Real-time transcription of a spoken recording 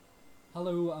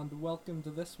Hello and welcome to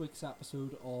this week's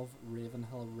episode of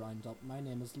Ravenhill Roundup. My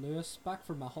name is Lewis, back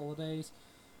from my holidays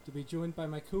to be joined by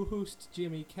my co-host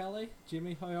Jamie Kelly.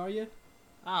 Jamie, how are you?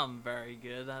 I'm very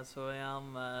good, that's who I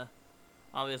am.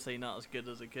 Obviously not as good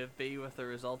as it could be with the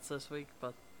results this week,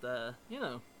 but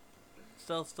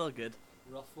still good.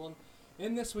 Rough one.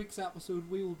 In this week's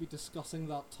episode we will be discussing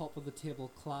that top of the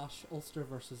table clash, Ulster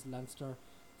versus Leinster,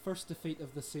 first defeat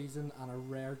of the season and a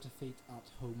rare defeat at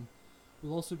home.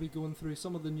 We'll also be going through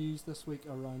some of the news this week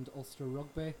around Ulster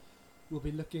Rugby. We'll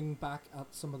be looking back at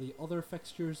some of the other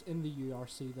fixtures in the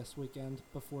URC this weekend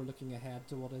before looking ahead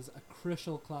to what is a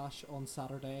crucial clash on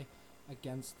Saturday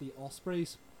against the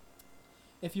Ospreys.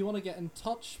 If you want to get in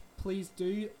touch, please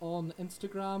do on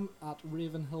Instagram at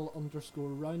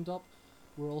Ravenhill_Roundup.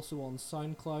 We're also on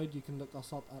SoundCloud. You can look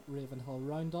us up at Ravenhill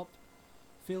Roundup.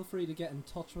 Feel free to get in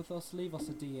touch with us, leave us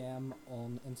a DM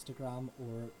on Instagram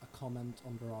or a comment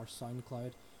under our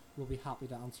SoundCloud. We'll be happy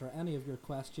to answer any of your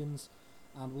questions,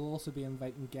 and we'll also be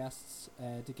inviting guests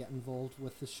to get involved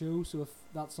with the show, so if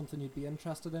that's something you'd be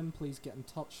interested in, please get in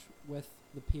touch with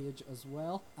the page as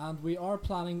well. And we are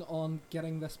planning on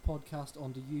getting this podcast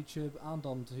onto YouTube and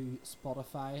onto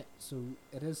Spotify, so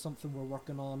it is something we're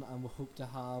working on and we hope to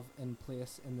have in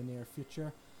place in the near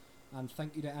future. And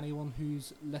thank you to anyone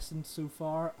who's listened so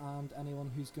far and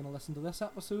anyone who's going to listen to this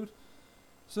episode.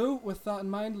 So, with that in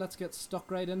mind, let's get stuck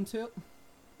right into it.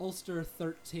 Ulster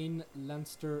 13,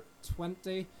 Leinster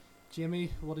 20.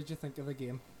 Jamie, what did you think of the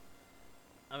game?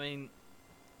 I mean,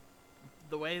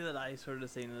 the way that I sort of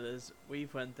seen it is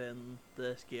we've went in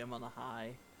this game on a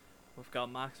high. We've got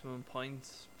maximum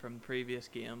points from previous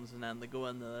games, and then they go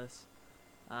into this,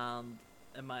 and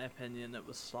in my opinion it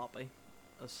was sloppy.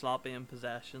 It was sloppy in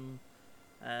possession.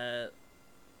 The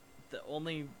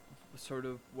only sort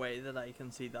of way that I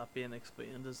can see that being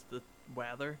explained is the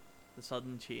weather, the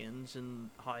sudden change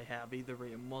and how heavy the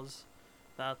rain was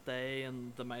that day,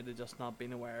 and they might have just not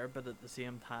been aware, but at the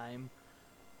same time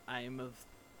I'm of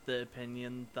the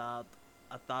opinion that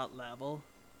at that level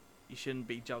you shouldn't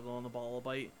be juggling the ball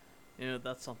about.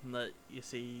 That's something that you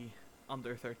see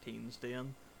under 13s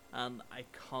doing, and I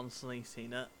constantly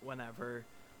seen it whenever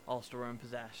Ulster were in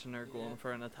possession or going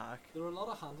for an attack. There were a lot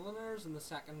of handling errors in the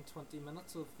second 20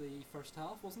 minutes of the first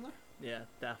half, wasn't there? Yeah,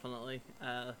 definitely.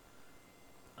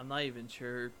 I'm not even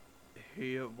sure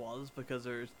who it was because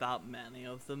there's that many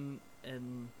of them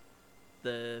in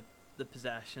the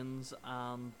possessions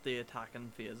and the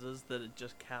attacking phases that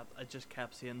I just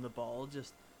kept seeing the ball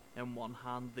just in one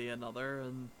hand the another,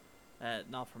 and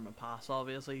not from a pass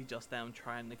obviously, just them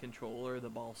trying to control or the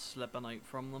ball slipping out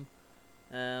from them.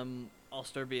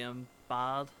 Ulster being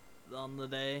bad on the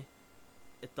day,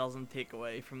 it doesn't take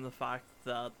away from the fact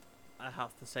that I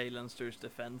have to say Leinster's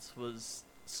defence was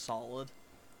solid.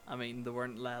 I mean, they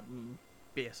weren't letting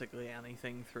basically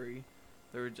anything through.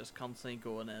 They were just constantly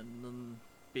going in and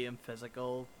being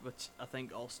physical, which I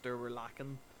think Ulster were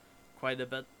lacking quite a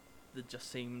bit. They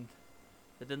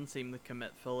didn't seem to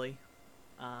commit fully,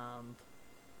 and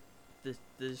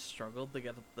they struggled to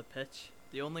get up the pitch.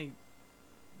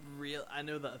 I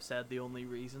know that I've said the only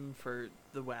reason for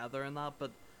the weather and that, but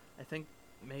I think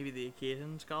maybe the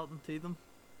occasion's gotten to them.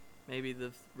 Maybe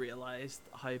they've realised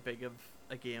how big of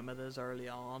a game it is early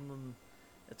on, and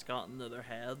it's gotten to their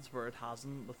heads where it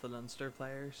hasn't with the Leinster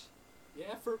players.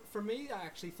 Yeah, for me, I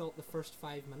actually thought the first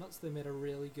 5 minutes they made a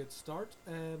really good start.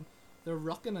 Their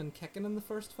rucking and kicking in the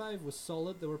first 5 was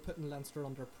solid. They were putting Leinster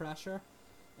under pressure.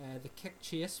 The kick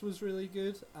chase was really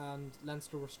good, and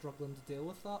Leinster were struggling to deal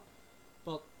with that.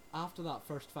 But after that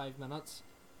first 5 minutes,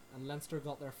 and Leinster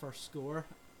got their first score,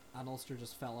 and Ulster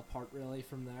just fell apart really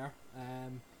from there.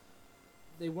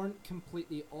 They weren't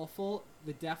completely awful.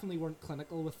 They definitely weren't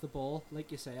clinical with the ball.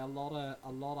 Like you say, a lot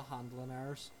of handling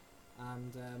errors,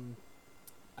 and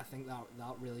I think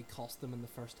that really cost them in the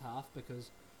first half,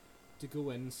 because to go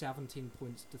in 17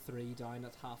 points to 3 down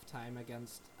at half time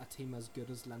against a team as good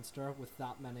as Leinster with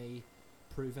that many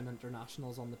proven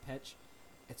internationals on the pitch,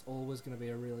 it's always going to be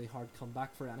a really hard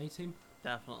comeback for any team.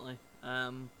 Definitely.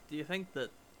 Do you think that,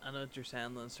 I know that you're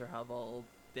saying Leinster have all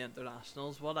the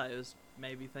internationals, what I was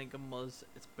maybe thinking was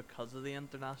it's because of the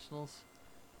internationals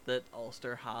that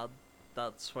Ulster had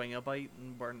that swing about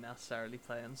and weren't necessarily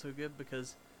playing so good,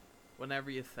 because whenever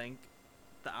you think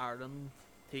the Ireland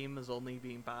team has only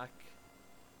been back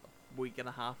a week and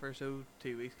a half or so,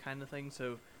 2 weeks kind of thing,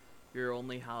 so you're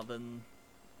only having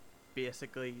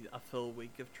basically a full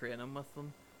week of training with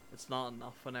them. It's not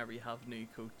enough whenever you have new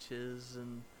coaches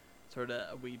and sort of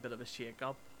a wee bit of a shake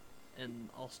up in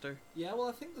Ulster. Yeah, well,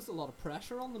 I think there's a lot of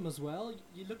pressure on them as well.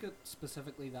 You look at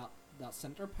specifically that that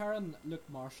centre pairing, Luke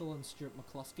Marshall and Stuart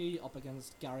McCluskey, up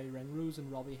against Gary Ringrose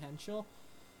and Robbie Henshaw.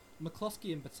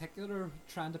 McCluskey in particular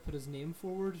trying to put his name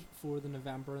forward for the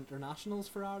November internationals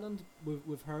for Ireland.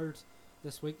 We've heard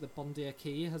this week that Bundy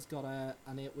Aki has got an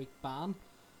 8-week ban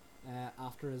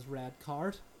after his red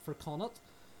card for Connacht.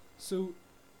 So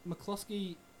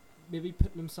McCluskey maybe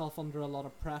putting himself under a lot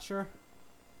of pressure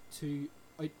to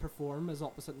outperform his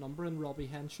opposite number in Robbie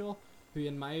Henshaw, who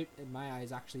in my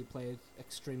eyes actually played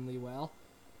extremely well.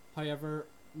 However,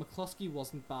 McCluskey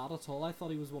wasn't bad at all. I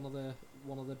thought he was one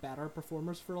of the better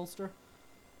performers for Ulster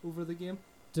over the game.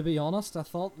 To be honest, I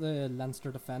thought the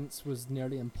Leinster defence was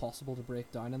nearly impossible to break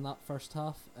down in that first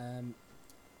half.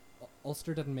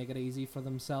 Ulster didn't make it easy for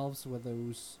themselves with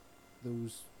those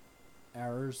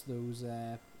errors, those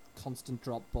constant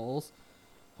drop balls.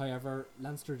 However,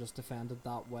 Leinster just defended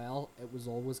that well. It was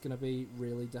always going to be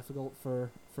really difficult for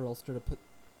Ulster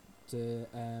to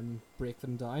break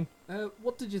them down.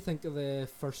 What did you think of the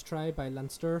first try by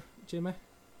Leinster, Jamie?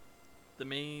 To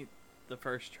me, the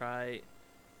first try,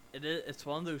 it's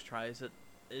one of those tries that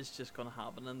is just going to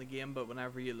happen in the game, but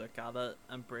whenever you look at it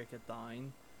and break it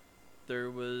down, there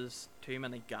was too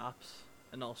many gaps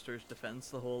in Ulster's defence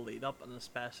the whole lead up, and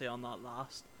especially on that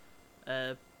last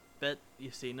bit,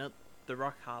 you've seen it. The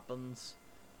ruck happens,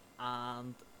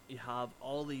 and you have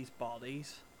all these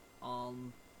bodies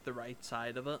on the right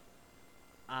side of it,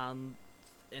 and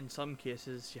in some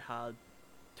cases you had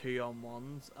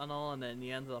 2-on-1s and all, and then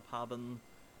you ended up having,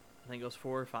 I think it was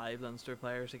 4 or 5 Leinster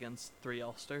players against 3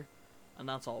 Ulster, and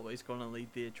that's always going to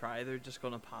lead to a try. They're just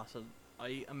going to pass it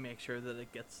out and make sure that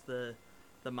it gets the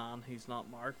man who's not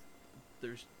marked.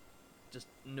 There's just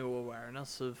no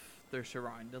awareness of their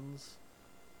surroundings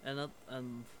in it,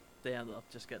 and they ended up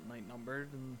just getting outnumbered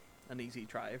and an easy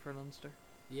try for Leinster.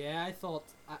 Yeah,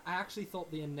 I actually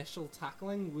thought the initial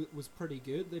tackling was pretty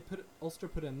good. Ulster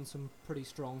put in some pretty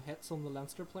strong hits on the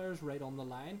Leinster players right on the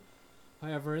line.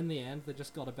 However, in the end, they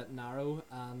just got a bit narrow,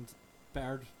 and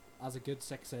Baird, as a good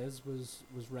 6 is, was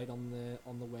right on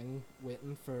the wing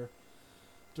waiting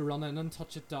to run in and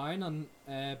touch it down. And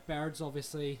Baird's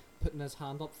obviously putting his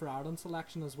hand up for Ireland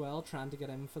selection as well, trying to get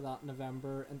in for that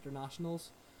November internationals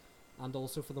and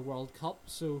also for the World Cup.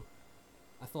 So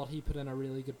I thought he put in a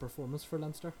really good performance for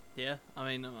Leinster. Yeah, I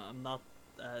mean, I'm not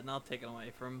taking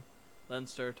away from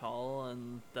Leinster at all,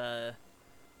 and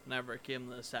whenever it came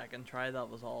to the second try,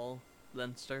 that was all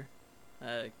Leinster.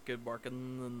 Good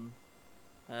working,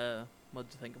 and what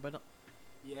did you think about it?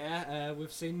 Yeah,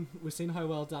 we've seen how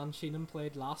well Dan Sheehan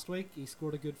played last week. He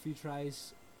scored a good few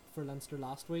tries for Leinster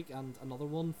last week, and another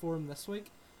one for him this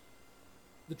week.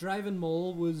 The driving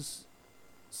maul was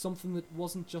something that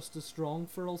wasn't just as strong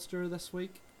for Ulster this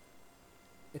week.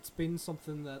 It's been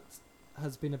something that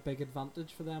has been a big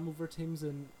advantage for them over teams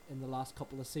in the last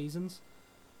couple of seasons.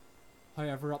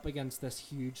 However, up against this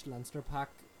huge Leinster pack,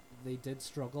 they did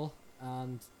struggle,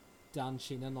 and Dan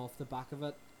Sheehan, off the back of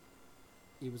it,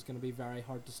 he was going to be very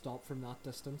hard to stop from that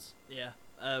distance. Yeah,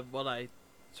 what I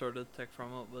sort of took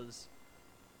from it was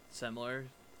similar.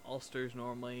 Ulster's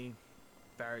normally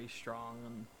very strong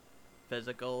and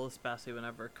physical, especially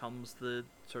whenever it comes to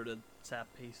sort of set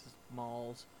pieces,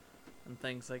 mauls, and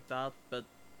things like that, but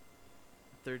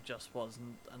there just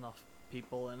wasn't enough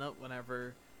people in it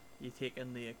whenever you take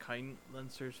in the account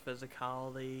Leinster's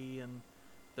physicality and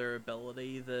their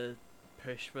ability to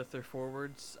push with their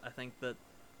forwards. I think that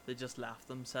they just left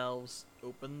themselves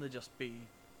open to just be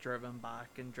driven back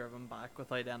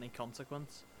without any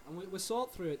consequence. And we saw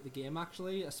it throughout the game,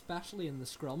 actually, especially in the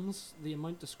scrums. The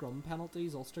amount of scrum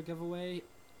penalties Ulster give away,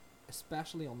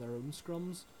 especially on their own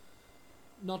scrums.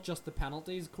 Not just the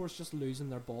penalties, of course, just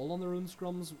losing their ball on their own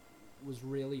scrums was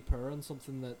really poor, and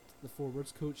something that the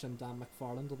forwards coach and Dan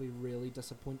McFarland will be really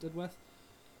disappointed with.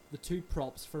 The two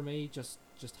props for me just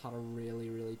had a really,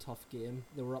 really tough game.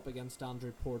 They were up against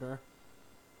Andrew Porter,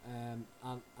 and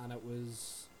it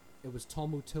was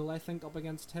Tom O'Toole, I think, up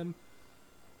against him,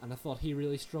 and I thought he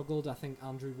really struggled. I think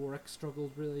Andrew Warwick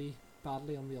struggled really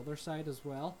badly on the other side as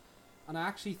well, and I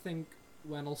actually think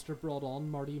when Ulster brought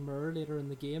on Marty Moore later in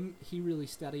the game, he really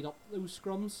steadied up those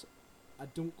scrums. I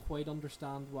don't quite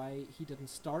understand why he didn't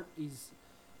start. He's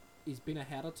been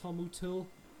ahead of Tom O'Toole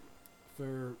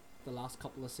for the last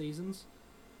couple of seasons,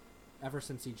 ever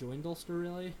since he joined Ulster,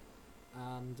 really,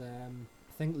 and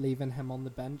I think leaving him on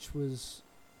the bench was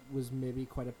maybe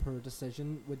quite a poor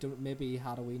decision. Maybe he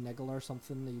had a wee niggle or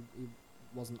something. He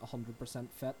wasn't 100%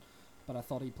 fit, but I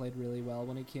thought he played really well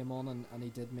when he came on, and he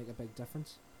did make a big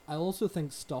difference. I also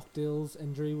think Stockdale's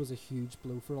injury was a huge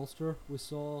blow for Ulster. We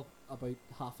saw about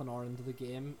half an hour into the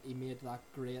game, he made that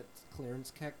great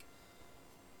clearance kick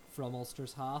from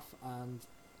Ulster's half, and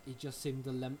he just seemed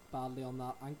to limp badly on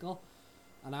that ankle.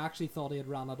 And I actually thought he had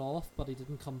ran it off, but he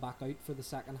didn't come back out for the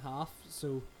second half.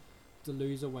 So to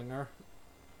lose a winger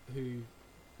who,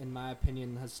 in my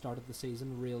opinion, has started the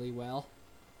season really well,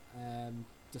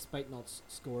 despite not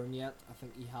scoring yet, I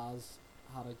think he has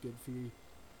had a good few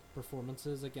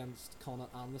performances against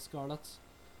Connacht and the Scarlets.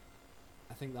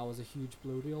 I think that was a huge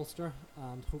blow to Ulster,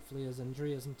 and hopefully his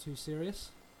injury isn't too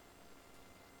serious.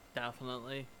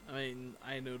 Definitely. I mean,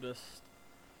 I noticed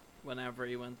whenever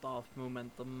he went off,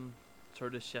 momentum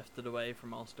sort of shifted away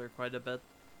from Ulster quite a bit,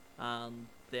 and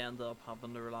they ended up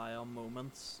having to rely on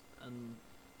moments, and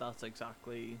that's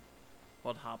exactly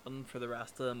what happened for the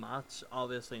rest of the match.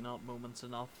 Obviously not moments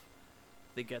enough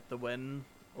to get the win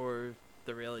or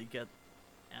to really get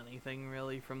anything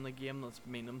really from the game that's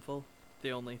meaningful.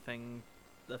 The only thing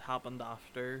that happened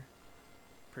after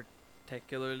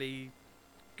particularly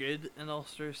good in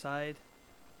Ulster's side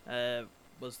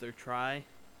was their try,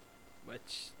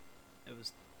 which it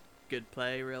was good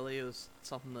play really. It was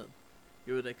something that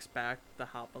you would expect to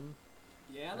happen.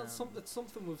 Yeah, that's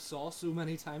something we've saw so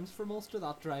many times from Ulster,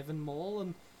 that driving maul,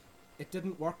 and it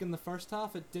didn't work in the first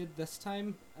half. It did this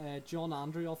time. John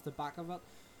Andrew off the back of it.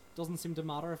 Doesn't seem to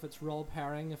matter if it's Rob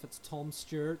Herring, if it's Tom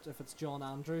Stewart, if it's John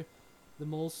Andrew. The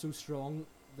maul's so strong,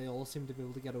 they all seem to be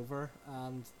able to get over,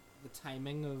 and the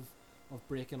timing of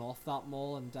breaking off that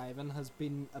maul and diving has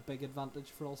been a big advantage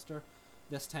for Ulster.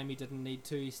 This time he didn't need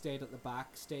to. He stayed at the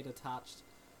back, stayed attached,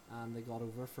 and they got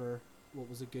over for what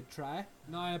was a good try.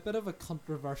 Now, a bit of a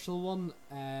controversial one.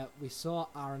 We saw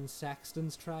Aaron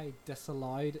Sexton's try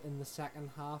disallowed in the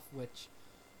second half, which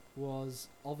was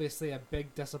obviously a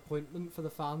big disappointment for the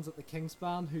fans at the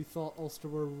Kingspan, who thought Ulster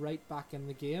were right back in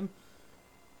the game.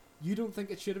 You don't think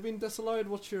it should have been disallowed?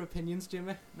 What's your opinions,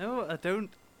 Jimmy? No, I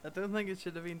don't. I don't think it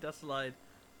should have been disallowed,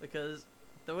 because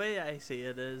the way I see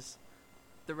it is,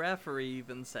 the referee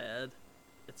even said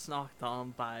it's knocked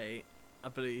on by a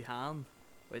blue hand,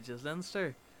 which is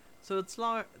Leinster. So it's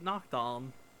knocked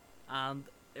on, and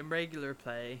in regular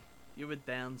play, you would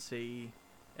then see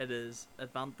it is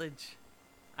advantage.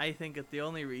 I think that the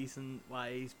only reason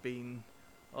why he's been,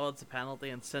 it's a penalty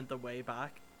and sent away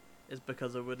back, is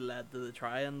because it would have led to the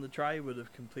try, and the try would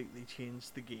have completely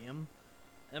changed the game.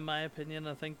 In my opinion,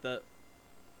 I think that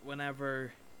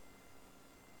whenever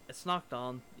it's knocked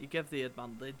on, you give the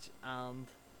advantage, and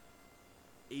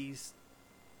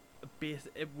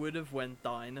it would have went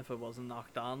down if it wasn't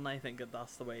knocked on. I think that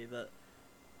that's the way that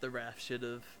the ref should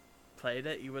have played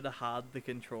it. He would have had the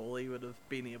control, he would have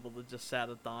been able to just set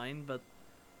it down, but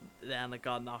then it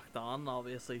got knocked on,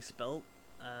 obviously spilt.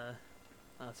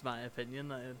 That's my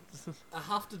opinion. I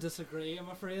have to disagree, I'm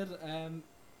afraid.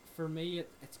 For me,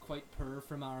 it's quite poor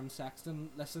from Aaron Sexton.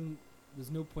 Listen,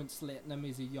 there's no point slating him.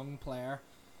 He's a young player.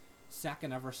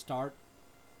 Second ever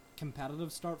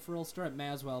competitive start for Ulster. It may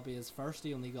as well be his first.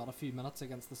 He only got a few minutes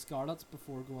against the Scarlets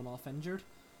before going off injured.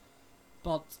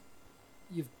 But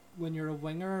when you're a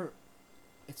winger,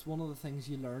 it's one of the things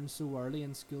you learn so early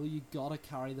in school. You gotta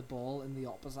carry the ball in the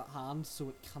opposite hand so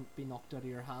it can't be knocked out of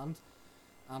your hand.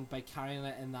 And by carrying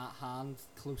it in that hand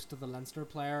close to the Leinster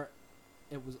player,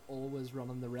 it was always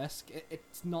running the risk.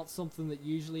 It's not something that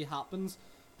usually happens,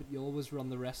 but you always run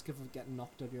the risk of it getting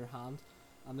knocked out of your hand.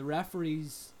 And the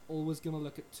referee's always going to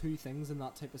look at two things in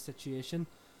that type of situation.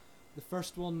 The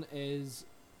first one is,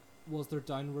 was there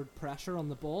downward pressure on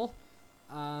the ball?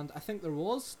 And I think there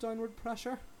was downward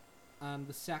pressure. And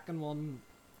the second one,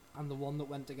 and the one that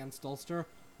went against Ulster,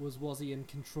 was he in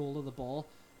control of the ball?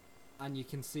 And you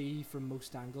can see from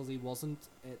most angles he wasn't.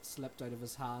 It slipped out of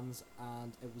his hands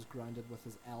and it was grounded with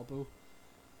his elbow.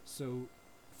 So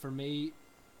for me,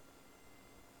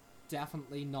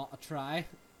 definitely not a try.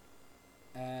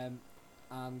 And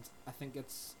I think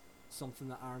it's something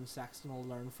that Aaron Sexton will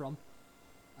learn from,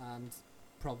 and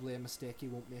probably a mistake he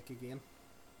won't make again.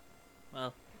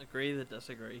 Well, agree to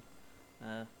disagree.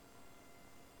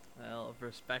 I'll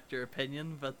respect your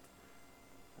opinion, but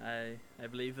I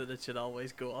believe that it should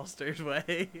always go Ulster's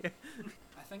way.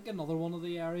 I think another one of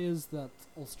the areas that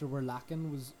Ulster were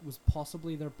lacking was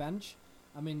possibly their bench.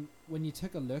 I mean, when you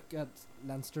took a look at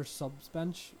Leinster subs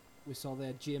bench, we saw they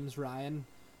had James Ryan,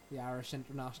 the Irish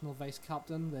international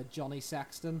vice-captain, they had Johnny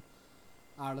Sexton,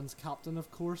 Ireland's captain of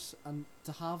course, and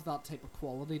to have that type of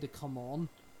quality to come on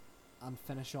and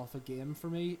finish off a game, for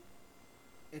me,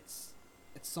 it's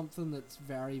something that's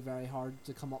very, very hard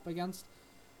to come up against.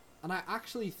 And I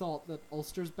actually thought that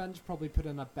Ulster's bench probably put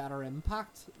in a better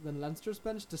impact than Leinster's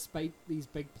bench, despite these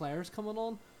big players coming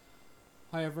on.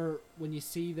 However, when you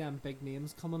see them big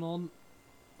names coming on,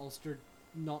 Ulster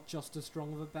not just as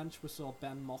strong of a bench. We saw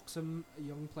Ben Moxham, a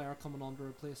young player, coming on to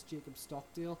replace Jacob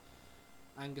Stockdale.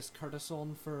 Angus Curtis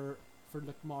on for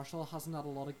Luke Marshall hasn't had a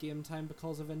lot of game time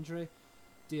because of injury.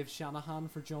 Dave Shanahan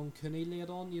for John Cooney laid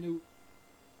on. You know,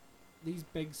 these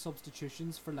big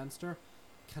substitutions for Leinster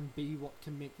can be what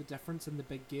can make the difference in the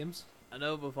big games. I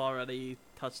know we've already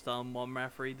touched on one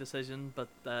referee decision, but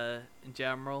in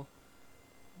general,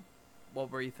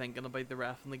 what were you thinking about the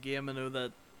ref in the game? I know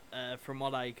that from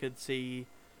what I could see,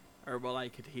 or what I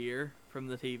could hear from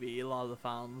the TV, a lot of the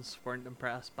fans weren't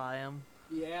impressed by him.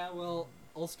 Yeah, well,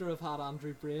 Ulster have had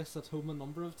Andrew Brace at home a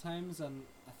number of times, and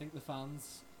I think the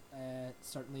fans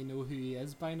certainly know who he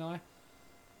is by now.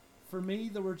 For me,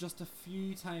 there were just a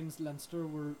few times Leinster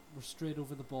were straight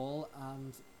over the ball,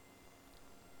 and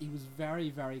he was very,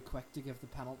 very quick to give the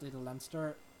penalty to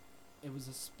Leinster. It was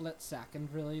a split second,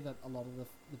 really, that a lot of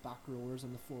the back rowers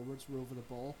and the forwards were over the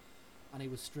ball, and he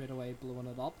was straight away blowing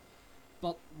it up.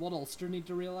 But what Ulster need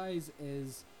to realise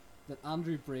is that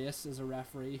Andrew Brace is a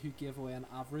referee who gave away an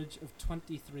average of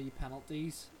 23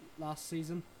 penalties last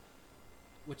season,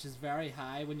 which is very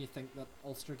high when you think that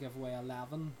Ulster gave away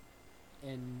 11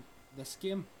 in this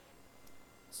game.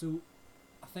 So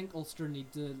I think Ulster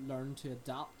need to learn to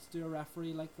adapt to a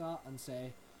referee like that and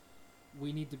say,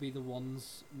 we need to be the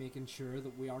ones making sure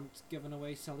that we aren't giving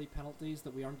away silly penalties,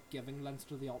 that we aren't giving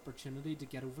Leinster the opportunity to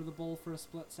get over the ball for a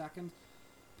split second,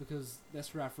 because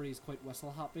this referee is quite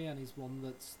whistle happy and he's one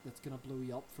that's going to blow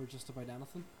you up for just about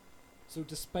anything. So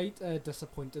despite a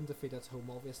disappointing defeat at home,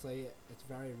 obviously it's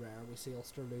very rare we see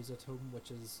Ulster lose at home,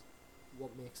 which is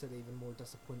what makes it even more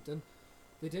disappointing.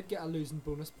 They did get a losing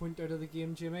bonus point out of the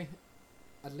game, Jimmy.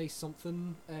 At least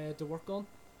something to work on.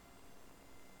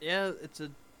 Yeah, it's a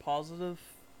positive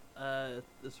to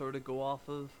sort of go off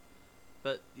of,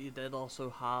 but you did also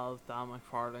have Dan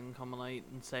McFarlane coming out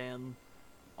and saying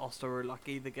Ulster were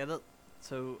lucky to get it,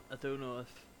 so I don't know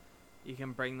if you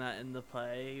can bring that into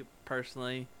play.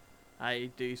 Personally,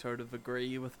 I do sort of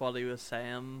agree with what he was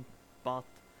saying, but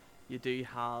you do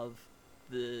have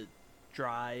the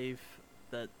drive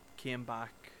that came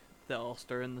back the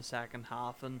Ulster in the second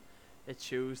half, and it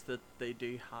shows that they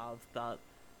do have that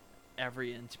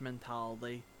every inch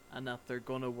mentality, and that they're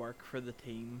going to work for the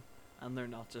team and they're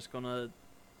not just going to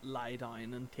lie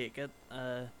down and take it.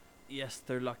 Yes,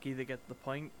 they're lucky to get the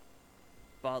point,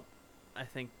 but I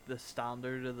think the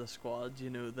standard of the squad, you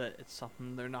know, that it's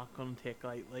something they're not going to take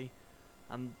lightly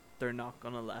and they're not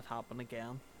going to let happen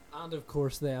again. And of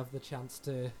course they have the chance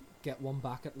to get one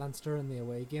back at Leinster in the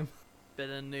away game. Bit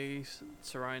of news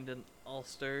surrounding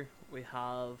Ulster. We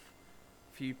have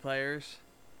a few players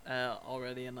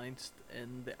already announced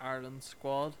in the Ireland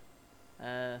squad.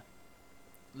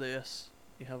 Lewis,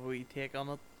 you have a wee take on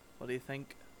it. What do you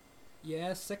think?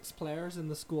 Yeah, 6 players in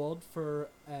the squad for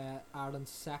Ireland's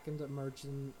second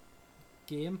emerging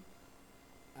game,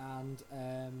 and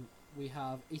we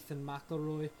have Ethan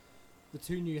McElroy, the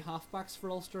 2 new halfbacks for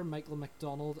Ulster, Michael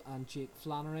McDonald and Jake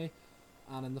Flannery,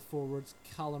 and in the forwards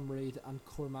Callum Reid and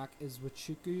Cormac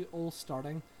Izwachuku, all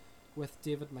starting, with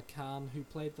David McCann, who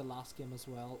played the last game as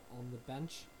well, on the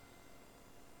bench.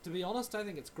 To be honest, I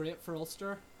think it's great for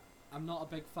Ulster. I'm not a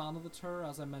big fan of the tour,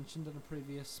 as I mentioned in a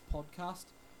previous podcast.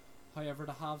 However,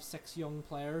 to have 6 young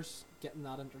players getting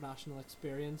that international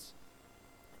experience,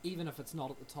 even if it's not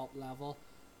at the top level,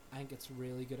 I think it's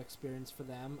really good experience for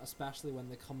them, especially when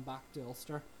they come back to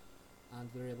Ulster and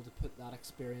they're able to put that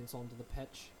experience onto the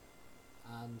pitch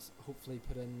and hopefully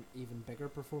put in even bigger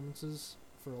performances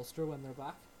for Ulster when they're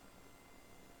back.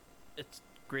 It's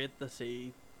great to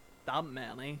see that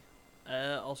many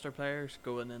Ulster players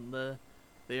going in the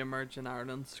emerging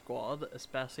Ireland squad,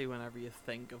 especially whenever you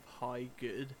think of how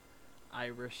good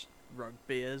Irish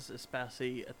rugby is,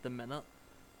 especially at the minute,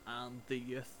 and the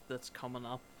youth that's coming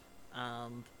up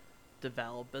and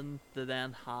developing, to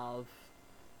then have,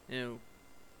 you know,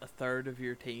 a third of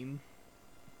your team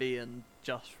being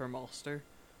just from Ulster.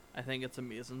 I think it's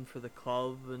amazing for the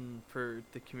club and for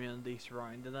the community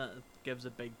surrounding it. It gives a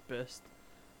big boost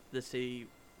to see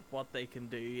what they can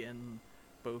do in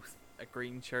both a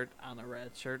green shirt and a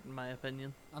red shirt, in my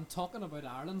opinion. And talking about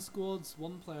Ireland squads,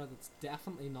 one player that's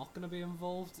definitely not going to be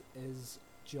involved is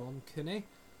John Cooney.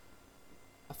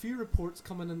 A few reports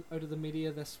coming in out of the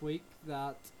media this week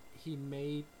that he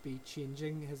may be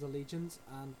changing his allegiance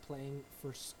and playing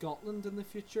for Scotland in the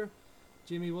future.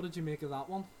 Jamie, what did you make of that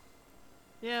one?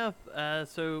 Yeah,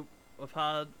 so we've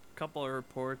had a couple of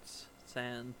reports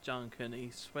saying John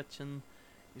Cooney's switching.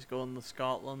 He's going to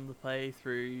Scotland to play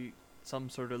through some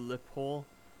sort of loophole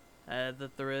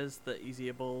that there is, that he's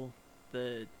able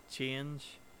to change.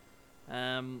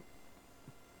 The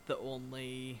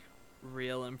only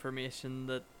real information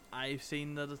that I've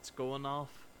seen that it's going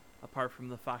off, apart from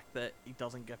the fact that he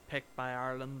doesn't get picked by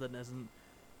Ireland and isn't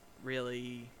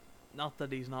really, not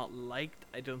that he's not liked,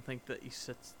 I don't think that he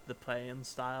suits the playing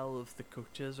style of the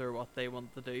coaches or what they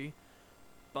want to do.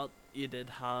 But you did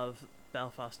have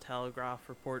Belfast Telegraph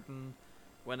reporting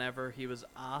whenever he was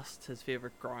asked his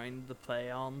favourite ground to play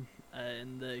on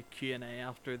in the Q&A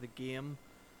after the game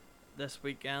this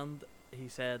weekend, he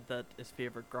said that his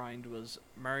favourite ground was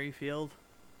Murrayfield,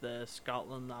 the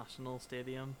Scotland National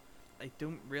Stadium. I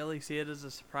don't really see it as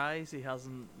a surprise he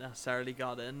hasn't necessarily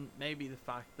got in. Maybe the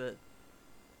fact that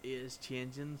he is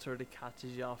changing sort of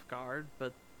catches you off guard,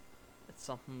 but it's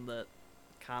something that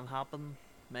can happen,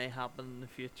 may happen in the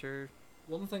future.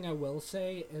 One thing I will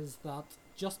say is that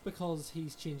just because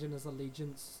he's changing his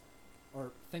allegiance,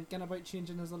 or thinking about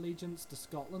changing his allegiance to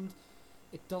Scotland,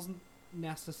 it doesn't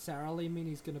necessarily mean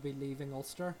he's going to be leaving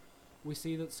Ulster. We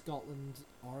see that Scotland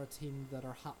are a team that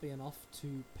are happy enough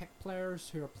to pick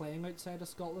players who are playing outside of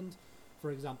Scotland.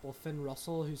 For example, Finn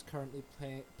Russell, who's currently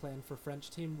playing for French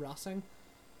team Racing,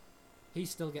 he's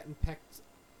still getting picked.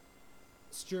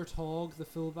 Stuart Hogg, the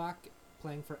fullback,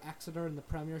 playing for Exeter in the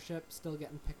Premiership, still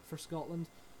getting picked for Scotland.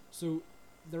 So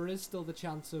there is still the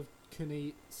chance of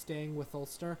Cooney staying with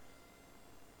Ulster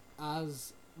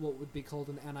as what would be called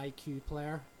an NIQ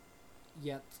player,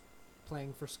 yet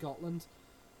playing for Scotland.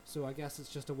 So I guess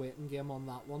it's just a waiting game on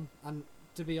that one. And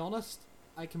to be honest,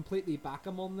 I completely back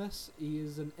him on this. He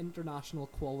is an international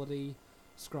quality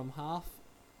scrum half.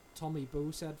 Tommy Bowe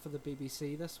said for the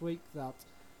BBC this week that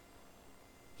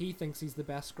he thinks he's the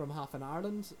best scrum half in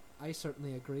Ireland. I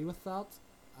certainly agree with that,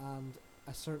 and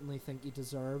I certainly think he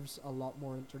deserves a lot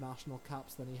more international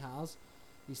caps than he has.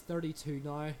 He's 32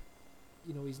 now.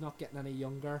 You know, he's not getting any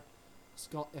younger.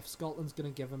 If Scotland's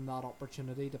going to give him that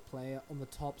opportunity to play on the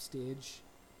top stage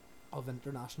of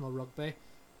international rugby,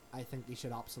 I think he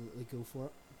should absolutely go for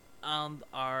it. And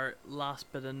our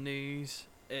last bit of news,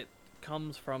 it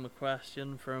comes from a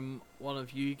question from one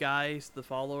of you guys, the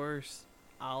followers,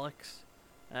 Alex.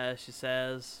 She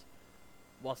says,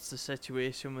 what's the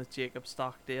situation with Jacob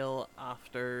Stockdale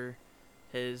after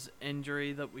his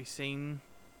injury that we seen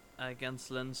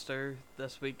against Leinster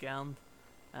this weekend?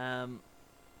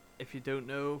 If you don't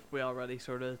know, we already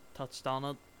sort of touched on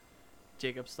it.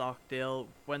 Jacob Stockdale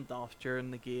went off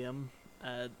during the game,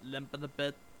 limping a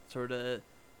bit, sort of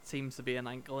seems to be an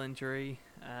ankle injury.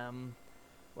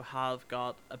 We have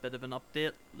got a bit of an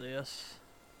update, Lewis.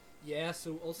 Yeah,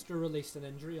 so Ulster released an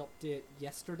injury update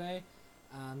yesterday,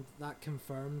 and that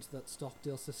confirmed that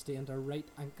Stockdale sustained a right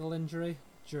ankle injury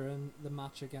during the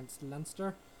match against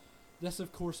Leinster. This,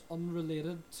 of course,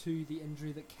 unrelated to the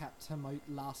injury that kept him out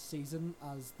last season,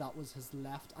 as that was his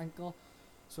left ankle.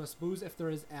 So I suppose if there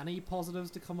is any positives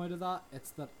to come out of that, it's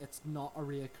that it's not a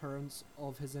reoccurrence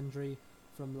of his injury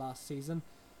from last season.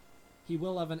 He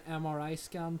will have an MRI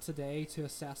scan today to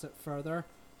assess it further.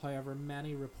 However,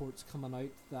 many reports coming out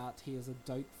that he is a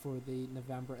doubt for the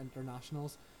November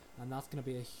internationals, and that's going to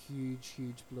be a huge,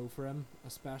 huge blow for him,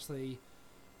 especially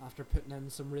after putting in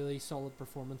some really solid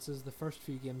performances the first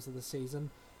few games of the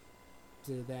season.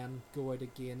 To then go out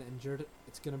again injured,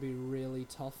 it's going to be really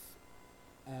tough.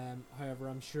 However,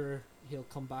 I'm sure he'll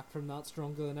come back from that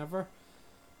stronger than ever,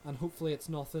 and hopefully it's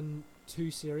nothing too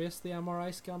serious the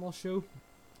MRI scan will show.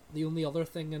 The only other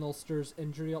thing in Ulster's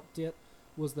injury update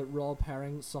was that Rob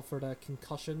Herring suffered a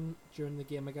concussion during the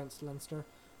game against Leinster,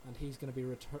 and he's going to be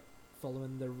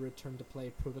following the return to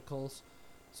play protocols,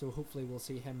 so hopefully we'll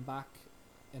see him back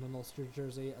in an Ulster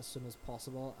jersey as soon as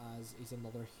possible, as he's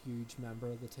another huge member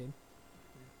of the team.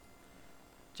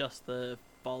 Just to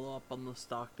follow up on the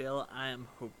Stockdale, I am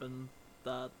hoping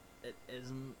that it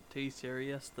isn't too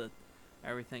serious, that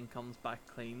everything comes back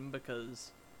clean,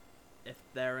 because if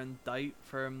they're in doubt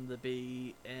for him to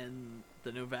be in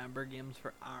the November games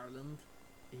for Ireland,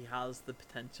 he has the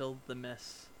potential to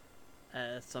miss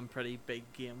some pretty big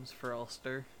games for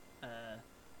Ulster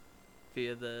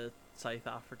via the South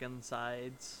African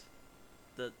sides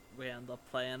that we end up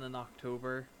playing in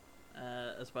October,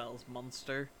 as well as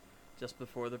Munster just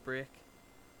before the break.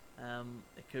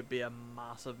 It could be a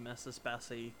massive miss,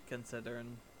 especially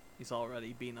considering he's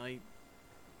already been out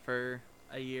for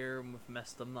a year and we've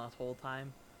missed him that whole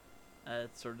time.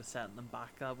 It's sort of setting him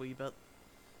back a wee bit.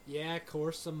 Yeah, of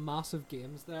course, some massive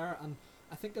games there, and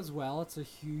I think as well it's a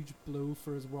huge blow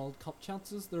for his World Cup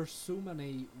chances. There's so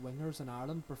many wingers in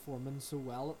Ireland performing so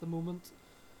well at the moment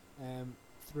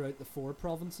throughout the 4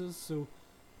 provinces, so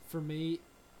for me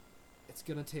it's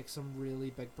going to take some really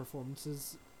big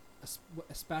performances,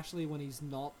 especially when he's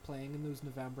not playing in those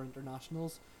November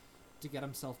internationals, to get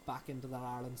himself back into that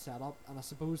Ireland setup. And I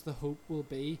suppose the hope will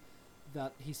be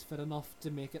that he's fit enough to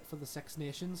make it for the Six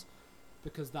Nations.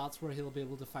 because that's where he'll be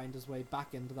able to find his way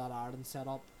back into that Ireland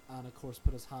setup and of course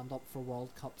put his hand up for World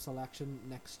Cup selection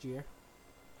next year.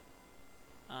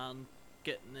 And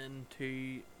getting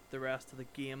into the rest of the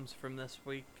games from this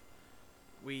week,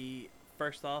 we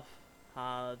first off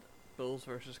had Bulls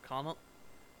versus Connacht.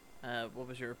 What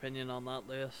was your opinion on that,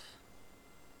 Lewis?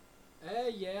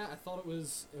 Yeah, I thought it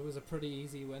was a pretty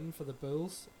easy win for the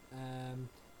Bulls.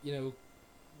 You know,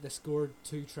 they scored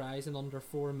 2 tries in under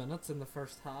 4 minutes in the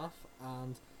first half,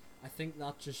 and I think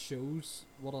that just shows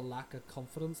what a lack of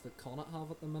confidence that Connacht have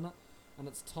at the minute. And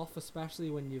it's tough, especially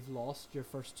when you've lost your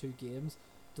first 2 games,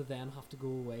 to then have to go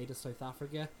away to South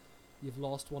Africa. You've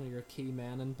lost one of your key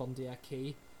men in Bundy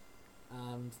Aki,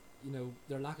 and you know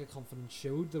their lack of confidence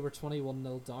showed. They were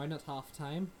 21-0 down at half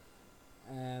time,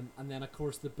 and then of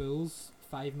course the Bulls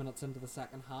 5 minutes into the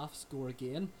second half score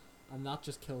again, and that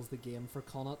just kills the game for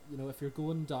Connacht. You know, if you're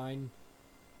going down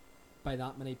by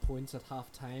that many points at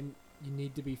half time, you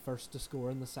need to be first to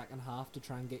score in the second half to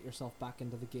try and get yourself back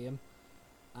into the game,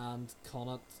 and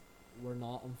Connacht were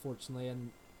not, unfortunately,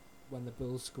 and when the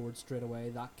Bulls scored straight away,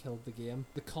 that killed the game.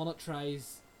 The Connacht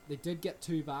tries, they did get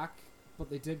 2 back, but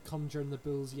they did come during the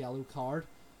Bulls' yellow card.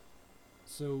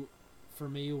 So for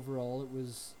me overall, it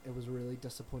was a really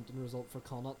disappointing result for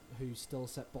Connacht, who still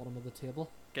sit bottom of the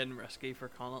table. Getting risky for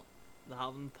Connacht. They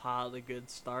haven't had a good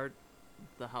start.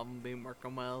 They haven't been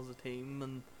working well as a team,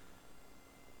 and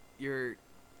your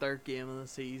third game of the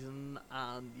season,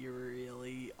 and you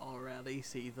really already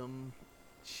see them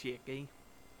shaky,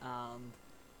 and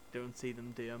don't see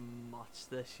them doing much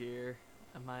this year,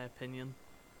 in my opinion.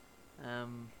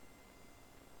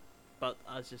 But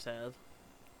as you said,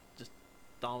 just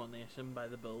domination by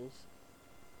the Bulls,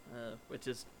 which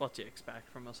is what you expect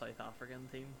from a South African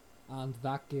team. And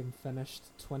that game finished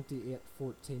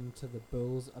 28-14 to the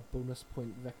Bulls, a bonus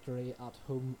point victory at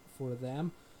home for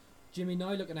them. Jimmy,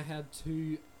 now looking ahead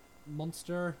to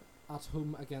Munster at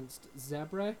home against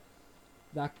Zebre.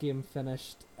 That game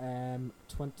finished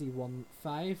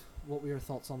 21-5. What were your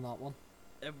thoughts on that one?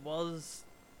 It was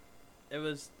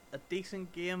a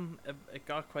decent game. It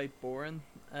got quite boring.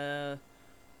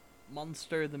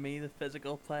 Munster, to me, the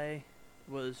physical play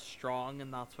was strong,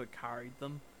 and that's what carried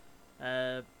them.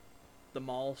 The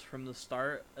mauls from the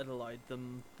start, it allowed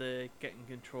them to get in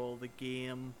control of the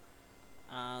game,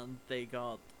 and they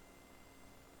got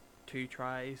 2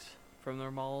 tries from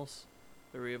their mauls.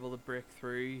 They were able to break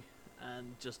through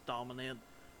and just dominate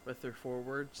with their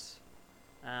forwards,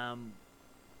 and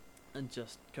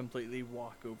just completely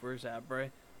walk over Zebre.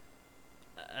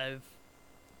 I've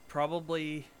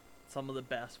probably some of the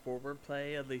best forward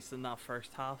play, at least in that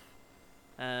first half,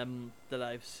 that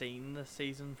I've seen this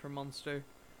season for Munster.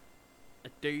 I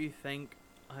do think,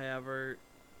 however,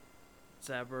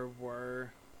 Zebre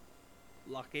were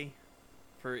lucky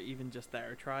for even just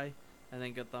their try. I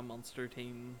think at the Munster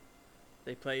team,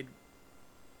 they played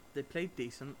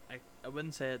decent. I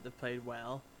wouldn't say that they played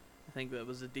well. I think that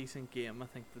was a decent game. I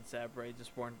think that Zebre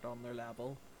just weren't on their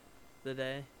level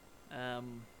today.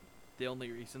 The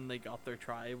only reason they got their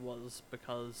try was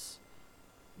because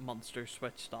Munster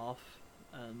switched off,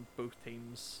 and both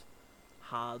teams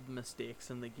had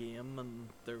mistakes in the game, and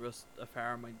there was a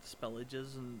fair amount of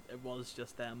spillages, and it was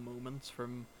just them moments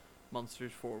from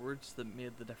Munster's forwards that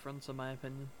made the difference, in my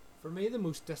opinion. For me, the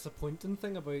most disappointing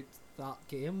thing about that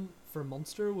game for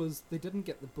Munster was they didn't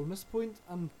get the bonus point,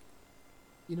 and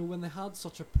you know, when they had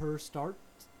such a poor start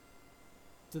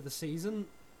to the season,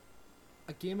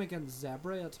 a game against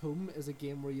Zebre at home is a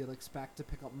game where you'd expect to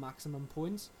pick up maximum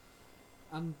points,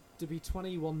 and to be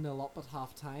 21-0 up at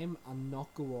half time and not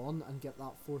go on and get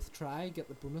that 4th try, get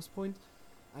the bonus point,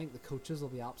 I think the coaches will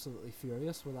be absolutely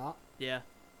furious with that. Yeah,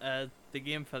 the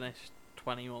game finished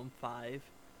 21-5,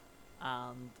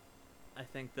 and I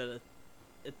think that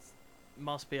it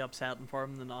must be upsetting for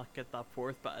them to not get that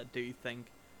 4th, but I do think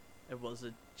it was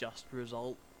a just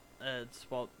result. It's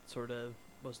what sort of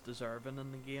was deserving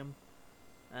in the game.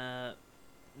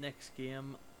 Next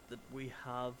game that we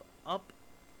have up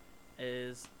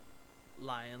is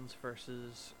Lions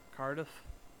versus Cardiff.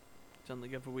 Do you want to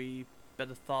give a wee bit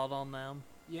of thought on them?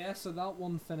 Yeah, so that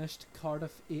one finished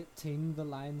Cardiff 18, the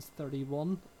Lions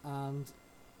 31, and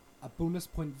a bonus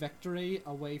point victory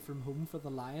away from home for the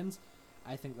Lions.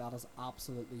 I think that is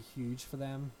absolutely huge for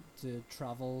them to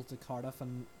travel to Cardiff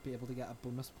and be able to get a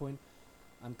bonus point.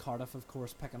 And Cardiff, of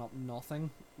course, picking up nothing,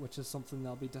 which is something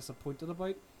they'll be disappointed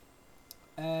about.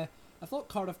 I thought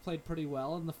Cardiff played pretty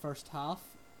well in the first half.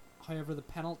 However, the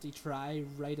penalty try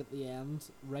right at the end,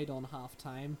 right on half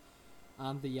time,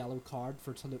 and the yellow card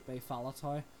for Talupe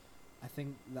Falatau, I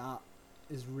think that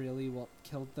is really what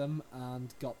killed them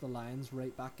and got the Lions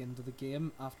right back into the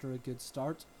game after a good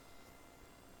start.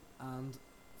 And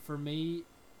for me,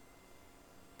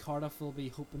 Cardiff will be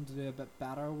hoping to do a bit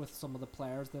better with some of the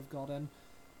players they've got in.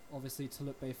 Obviously,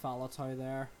 Talupe Falatau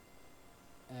there,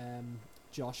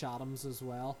 Josh Adams as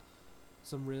well.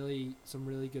 Some really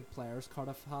good players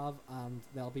Cardiff have, and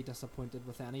they'll be disappointed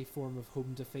with any form of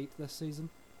home defeat this season.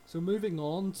 So moving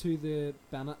on to the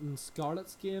Benetton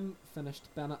Scarlets game, finished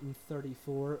Benetton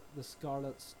 34, the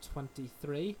Scarlets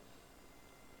 23.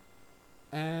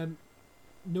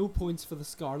 No points for the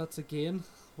Scarlets again.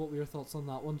 What were your thoughts on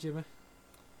that one, Jimmy?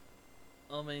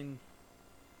 I mean,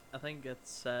 I think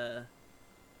it's you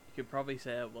could probably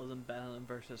say it wasn't Benetton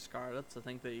versus Scarlets. I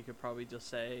think that you could probably just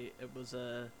say it was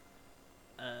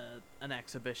an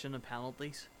exhibition of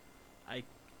penalties. I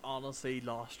honestly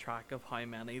lost track of how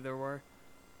many there were,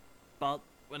 but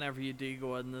whenever you do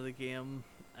go into the game,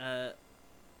 the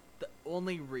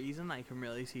only reason I can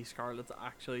really see Scarlets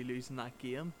actually losing that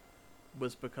game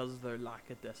was because of their lack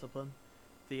of discipline.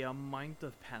 The amount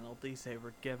of penalties they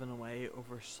were giving away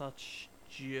over such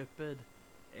stupid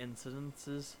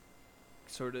incidences,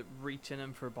 sort of reaching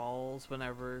in for balls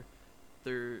whenever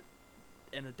they're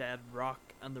in a dead rock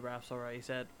and the ref's already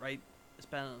said, right, it's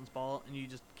Benetton's ball, and you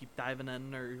just keep diving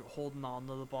in or holding on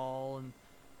to the ball, and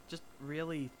just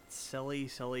really silly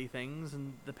things,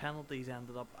 and the penalties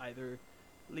ended up either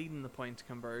leading the points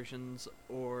conversions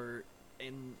or,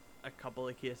 in a couple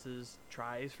of cases,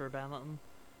 tries for Benetton.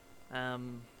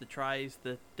 The tries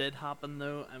that did happen,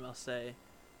 though, I must say,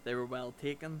 they were well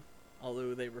taken,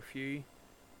 although they were few.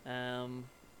 I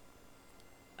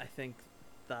think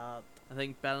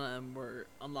Benetton were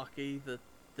unlucky that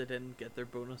they didn't get their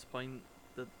bonus point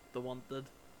that they wanted.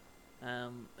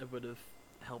 It would have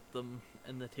helped them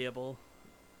in the table,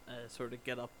 sort of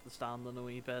get up the standing a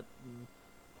wee bit and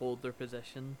hold their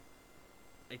position.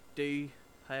 I do,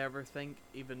 however, think,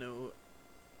 even though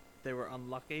they were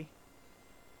unlucky,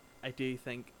 I do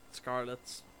think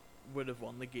Scarlets would have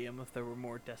won the game if they were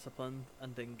more disciplined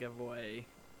and didn't give away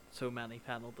so many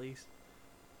penalties.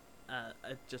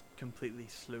 It just completely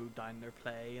slowed down their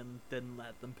play and didn't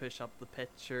let them push up the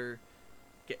pitch or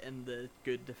get in the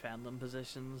good defending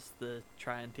positions to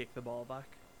try and take the ball back.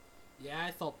 Yeah,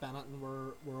 I thought Benetton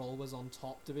were always on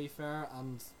top, to be fair,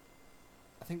 and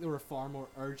I think they were far more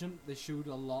urgent. They showed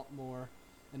a lot more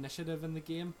initiative in the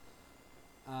game,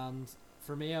 and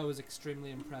for me, I was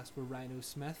extremely impressed with Rhino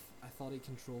Smith. I thought he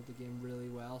controlled the game really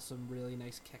well, some really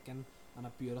nice kicking and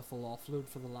a beautiful offload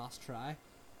for the last try.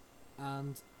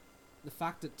 And the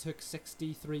fact it took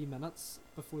 63 minutes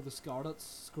before the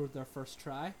Scarlets scored their first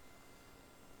try,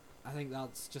 I think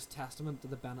that's just testament to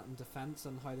the Benetton defence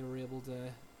and how they were able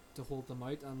to hold them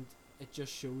out, and it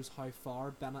just shows how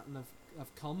far Benetton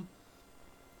have come.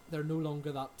 They're no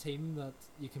longer that team that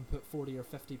you can put 40 or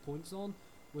 50 points on,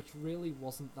 which really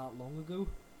wasn't that long ago.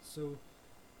 So,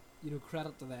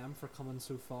 credit to them for coming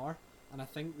so far. And I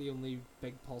think the only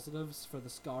big positives for the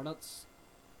Scarlets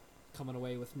coming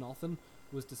away with nothing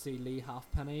was to see Lee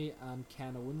Halfpenny and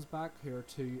Ken Owens back, who are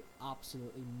two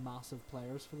absolutely massive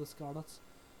players for the Scarlets.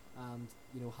 And,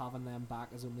 having them back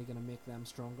is only going to make them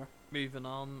stronger. Moving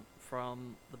on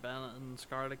from the Benetton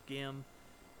Scarlet game,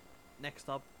 next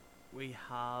up we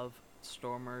have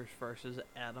Stormers versus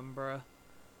Edinburgh.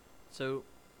 So,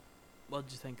 what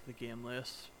did you think of the game,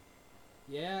 Lewis?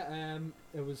 Yeah,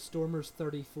 it was Stormers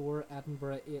 34,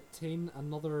 Edinburgh 18.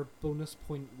 Another bonus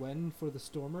point win for the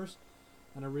Stormers,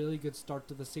 and a really good start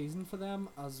to the season for them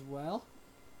as well.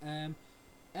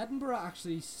 Edinburgh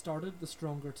actually started the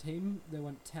stronger team. They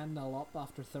went 10-0 up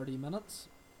after 30 minutes,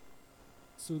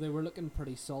 so they were looking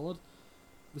pretty solid.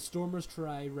 The Stormers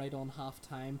try right on half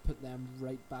time put them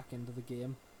right back into the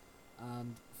game,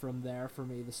 and from there, for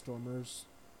me, the Stormers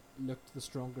looked the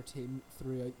stronger team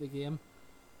throughout the game.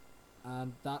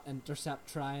 And that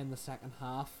intercept try in the second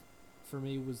half, for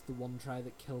me, was the one try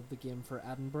that killed the game for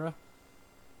Edinburgh.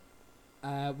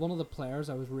 One of the players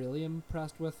I was really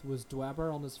impressed with was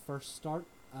Dweber on his first start,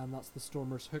 and that's the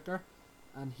Stormers hooker,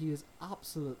 and he is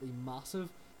absolutely massive.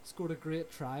 Scored a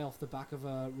great try off the back of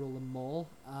a rolling maul,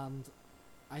 and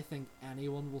I think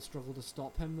anyone will struggle to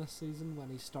stop him this season when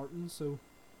he's starting. So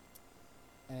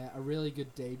a really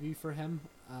good debut for him,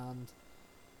 and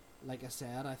like I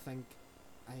said, I think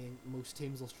most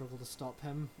teams will struggle to stop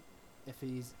him if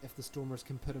the Stormers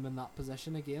can put him in that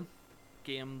position again.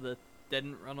 Game that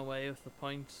didn't run away with the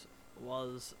points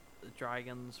was the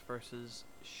Dragons versus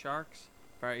Sharks.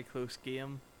 Very close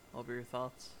game. What were your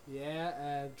thoughts?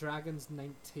 Yeah, Dragons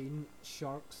 19,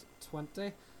 Sharks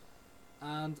 20,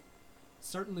 and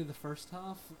certainly the first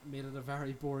half made it a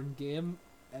very boring game.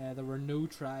 There were no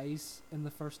tries in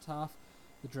the first half.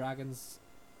 The Dragons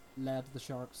led the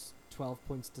Sharks 12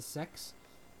 points to 6,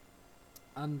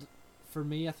 and for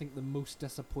me, I think the most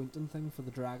disappointing thing for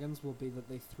the Dragons will be that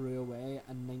they threw away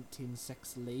a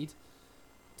 19-6 lead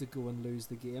to go and lose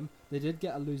the game. They did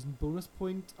get a losing bonus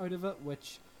point out of it,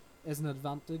 which is an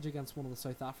advantage against one of the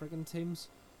South African teams.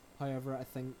 However, I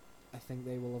think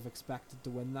they will have expected to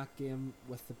win that game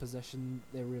with the position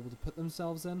they were able to put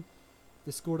themselves in.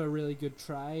 They scored a really good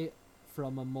try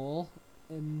from a maul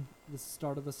in the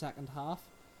start of the second half,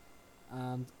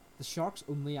 and the Sharks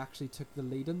only actually took the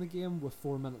lead in the game with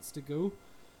 4 minutes to go,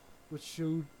 which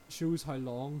shows how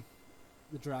long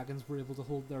the Dragons were able to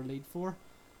hold their lead for,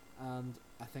 and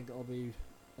I think it'll be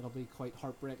quite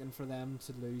heartbreaking for them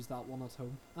to lose that one at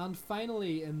home. And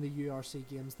finally, in the URC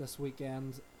games this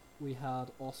weekend, we had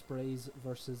Ospreys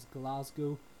versus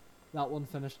Glasgow. That one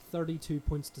finished 32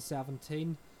 points to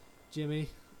 17. Jimmy,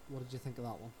 what did you think of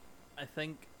that one? I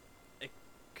think it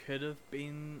could have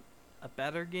been a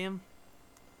better game.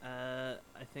 I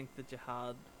think that you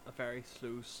had a very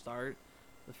slow start.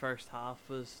 The first half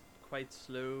was quite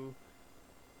slow,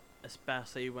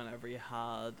 especially whenever you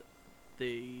had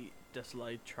the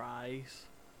disallowed tries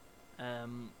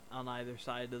on either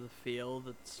side of the field.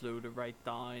 That slowed it right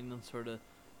down and sort of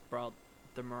brought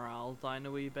the morale down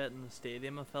a wee bit in the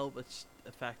stadium, I felt, which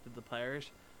affected the players.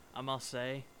 I must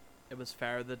say, it was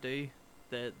fair to do.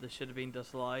 They should have been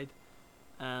disallowed.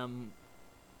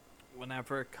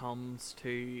 Whenever it comes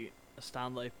to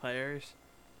standout players,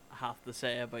 I have to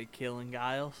say about Keelan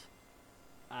Giles.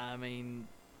 I mean,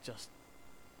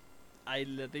 I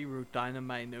literally wrote down in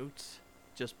my notes,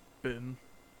 just boom,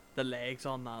 the legs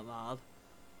on that lad.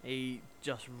 He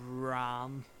just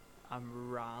ran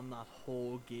and ran that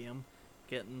whole game,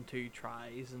 getting 2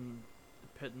 tries and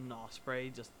putting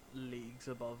Osprey just leagues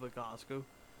above a Glasgow.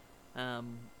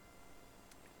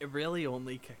 It really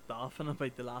only kicked off in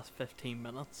about the last 15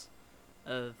 minutes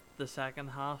of the second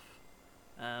half,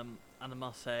 and I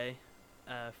must say,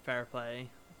 fair play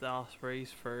the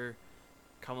Ospreys for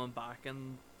coming back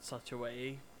in such a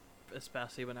way,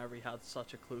 especially whenever he had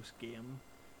such a close game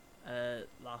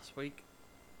last week,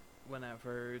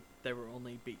 whenever they were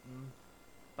only beaten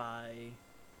by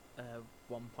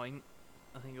 1 point,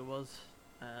 I think it was,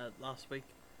 last week.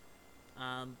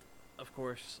 And of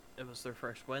course it was their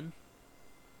first win.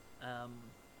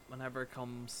 Whenever it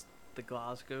comes to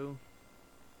Glasgow,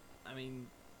 I mean,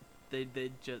 they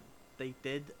did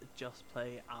just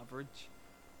play average.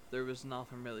 There was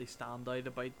nothing really stand out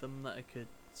about them that I could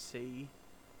see.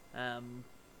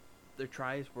 Their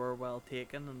tries were well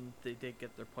taken and they did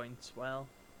get their points well,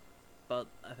 but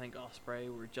I think Osprey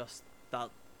were just that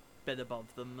bit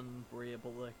above them and were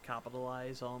able to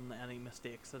capitalise on any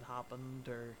mistakes that happened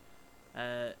or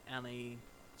any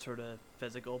sort of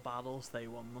physical battles. They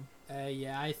won them.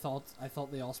 Yeah, I thought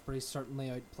the Ospreys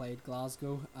certainly outplayed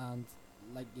Glasgow, and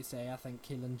like you say, I think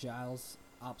Keelan Giles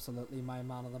absolutely my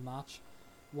man of the match.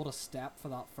 What a step for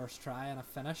that first try and a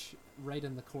finish right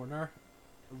in the corner.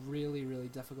 A really, really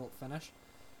difficult finish.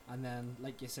 And then,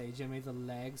 like you say, Jimmy, the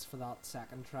legs for that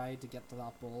second try to get to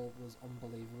that ball was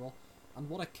unbelievable. And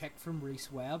what a kick from Rhys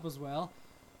Webb as well.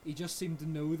 He just seemed to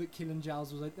know that Keelan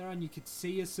Giles was out there, and you could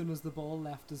see as soon as the ball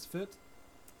left his foot,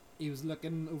 he was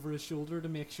looking over his shoulder to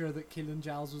make sure that Keelan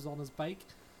Giles was on his bike.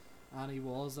 And he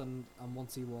was, and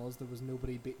once he was, there was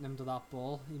nobody beating him to that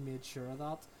ball. He made sure of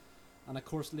that. And of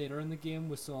course later in the game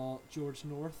we saw George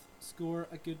North score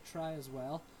a good try as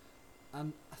well.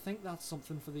 And I think that's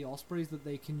something for the Ospreys that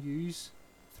they can use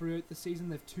throughout the season.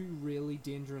 They've 2 really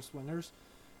dangerous wingers,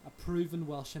 a proven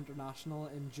Welsh international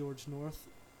in George North,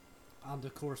 and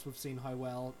of course we've seen how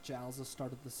well Giles has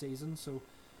started the season. So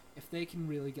if they can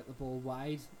really get the ball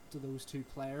wide to those 2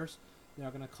 players,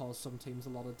 they're going to cause some teams a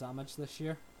lot of damage this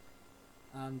year.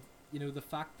 And you know, the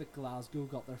fact that Glasgow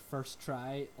got their first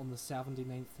try on the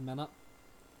 79th minute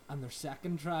and their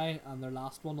second try and their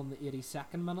last one on the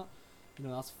 82nd minute, you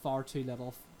know, that's far too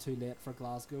late for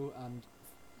Glasgow. And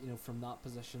you know, from that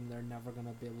position they're never going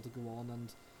to be able to go on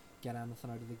and get anything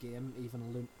out of the game, even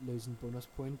a losing bonus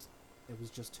point. It was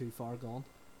just too far gone.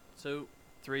 So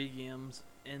 3 games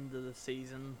into the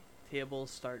season,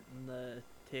 table's starting to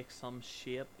take some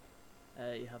shape.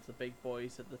 You have the big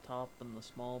boys at the top and the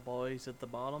small boys at the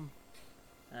bottom.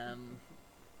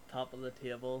 Top of the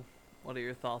table, what are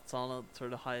your thoughts on it?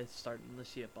 Sort of how it's starting to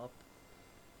shape up?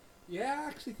 Yeah, I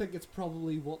actually think it's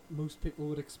probably what most people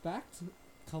would expect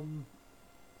come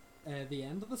the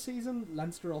end of the season.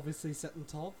 Leinster obviously sitting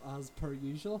top as per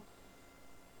usual.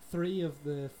 3 of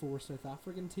the 4 South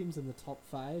African teams in the top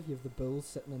 5. You have the Bulls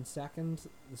sitting in second,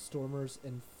 the Stormers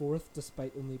in 4th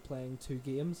despite only playing 2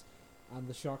 games, and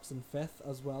the Sharks in 5th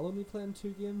as well, only playing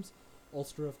 2 games.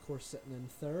 Ulster of course sitting in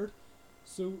 3rd.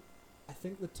 So I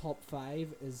think the top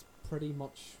 5 is pretty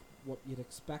much what you'd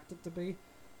expect it to be.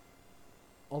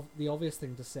 The obvious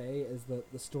thing to say is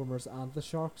that the Stormers and the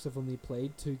Sharks have only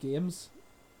played 2 games.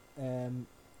 They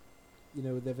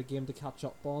have a game to catch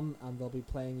up on, and they'll be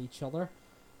playing each other.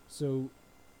 So,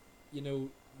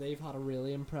 they've had a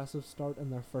really impressive start in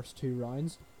their first 2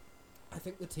 rounds. I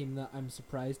think the team that I'm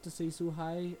surprised to see so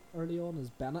high early on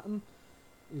is Benetton.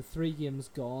 3 games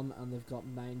gone, and they've got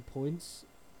 9 points.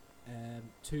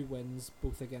 2 wins,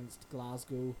 both against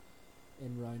Glasgow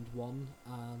in round 1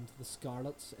 and the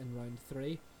Scarlets in round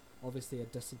 3. Obviously a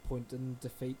disappointing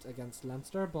defeat against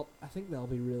Leinster, but I think they'll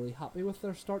be really happy with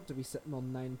their start to be sitting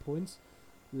on 9 points,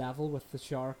 level with the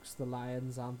Sharks, the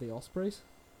Lions and the Ospreys.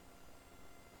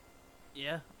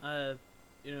 Yeah,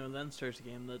 Leinster's a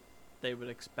game that they would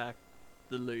expect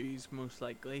to lose most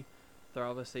likely. They're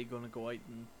obviously going to go out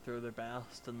and throw their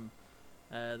best, and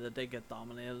they did get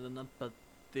dominated in it, but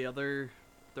their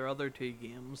other 2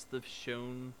 games, they've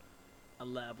shown a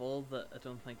level that I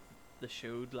don't think they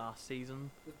showed last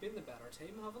season. They've been the better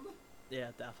team, haven't they?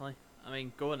 Yeah, definitely. I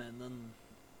mean, going in and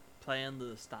playing to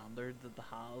the standard that they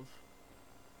have,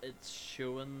 it's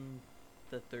showing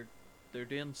that they're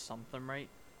doing something right.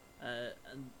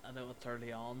 And I know it's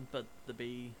early on, but to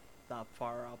be that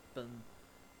far up and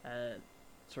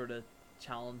sort of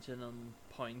challenging on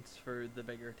points for the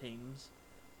bigger teams,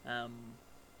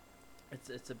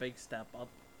 it's a big step up.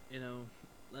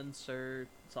 Leinster,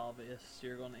 it's obvious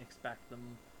you're going to expect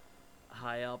them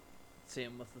high up.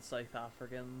 Same with the South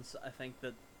Africans. I think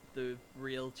that the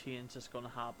real change that's going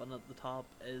to happen at the top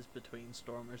is between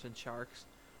Stormers and Sharks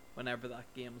whenever that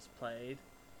game's played.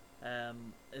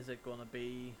 Is it going to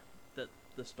be that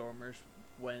the Stormers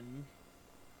win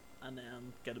and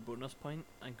then get a bonus point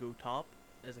and go top?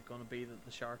 Is it going to be that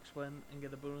the Sharks win and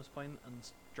get a bonus point and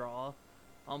draw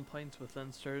on points with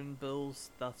Leinster and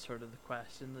Bulls? That's sort of the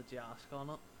question that you ask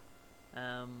on it.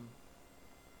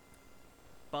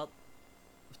 But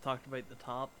we've talked about the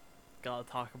top, gotta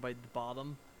talk about the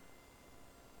bottom.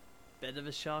 Bit of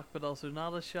a shock, but also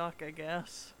not a shock, I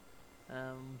guess.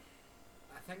 I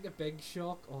think a big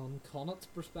shock on Connacht's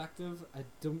perspective. I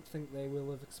don't think they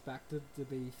will have expected to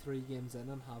be 3 games in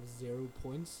and have 0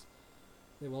 points.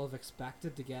 They will have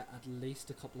expected to get at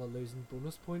least a couple of losing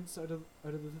bonus points out of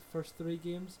the first 3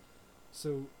 games.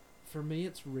 So for me,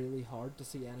 it's really hard to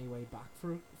see any way back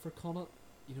for Connacht.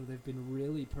 They've been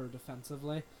really poor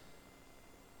defensively.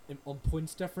 On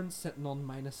points difference, sitting on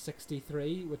minus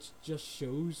 63, which just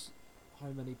shows how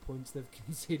many points they've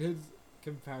conceded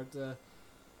compared to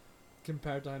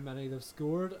how many they've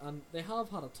scored. And they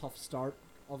have had a tough start,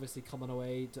 obviously coming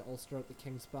away to Ulster at the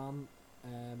Kingspan,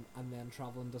 and then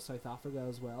travelling to South Africa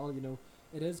as well.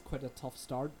 It is quite a tough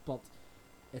start, but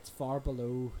it's far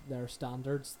below their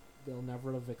standards. They'll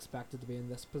never have expected to be in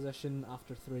this position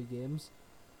after 3 games.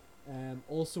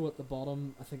 Also at the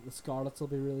bottom, I think the Scarlets will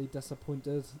be really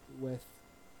disappointed with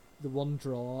the 1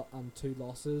 draw and 2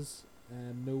 losses.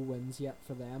 No wins yet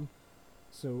for them.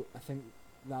 So I think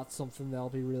that's something they'll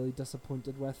be really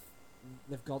disappointed with.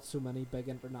 They've got so many big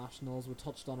internationals. We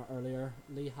touched on it earlier.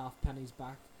 Lee Halfpenny's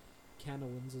back. Ken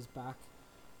Owens is back.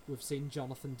 We've seen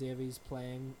Jonathan Davies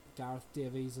playing, Gareth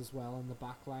Davies as well in the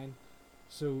back line.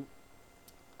 So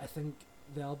I think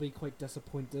they'll be quite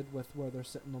disappointed with where they're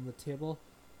sitting on the table.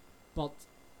 But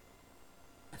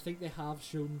I think they have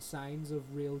shown signs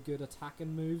of real good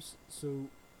attacking moves, so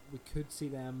we could see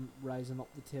them rising up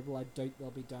the table. I doubt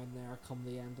they'll be down there come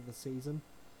the end of the season.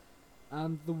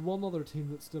 And the one other team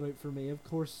that stood out for me, of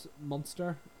course,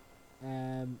 Munster.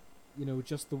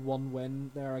 Just the 1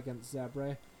 win there against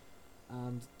Zebre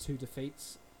and 2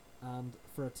 defeats. And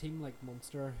for a team like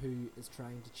Munster, who is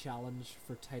trying to challenge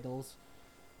for titles,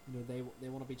 they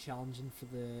want to be challenging for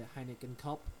the Heineken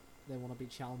Cup. They want to be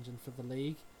challenging for the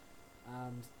league,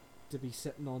 and to be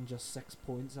sitting on just 6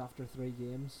 points after 3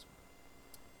 games,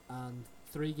 and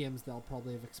 3 games they'll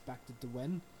probably have expected to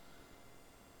win.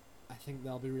 I think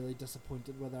they'll be really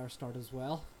disappointed with our start as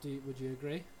well. Would you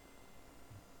agree?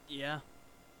 Yeah,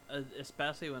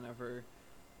 especially whenever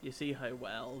you see how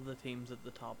well the teams at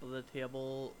the top of the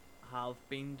table have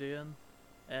been doing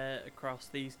across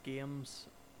these games,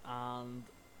 and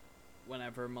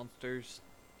whenever Munster's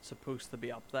supposed to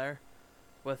be up there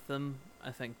with them,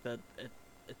 I think that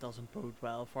it doesn't bode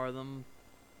well for them.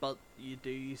 But you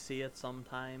do see it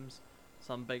sometimes.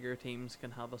 Some bigger teams can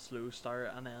have a slow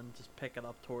start and then just pick it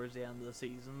up towards the end of the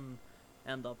season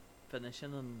and end up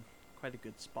finishing in quite a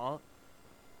good spot.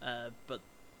 But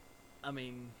I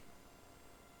mean,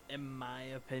 in my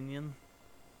opinion,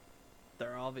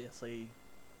 they're obviously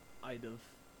out of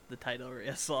the title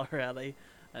race already.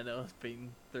 I know it's been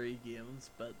 3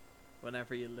 games, but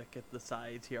whenever you look at the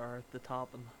sides here at the top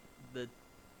and the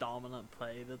dominant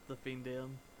play that they've been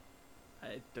doing,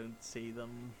 I don't see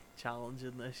them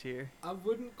challenging this year. I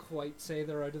wouldn't quite say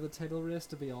they're out of the title race,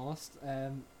 to be honest.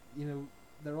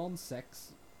 They're on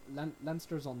 6.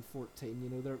 Leinster's on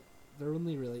 14. They're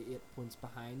only really 8 points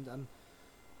behind, and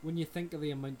when you think of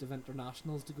the amount of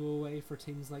internationals to go away for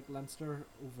teams like Leinster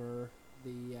over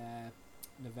the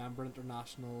November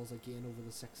internationals, again over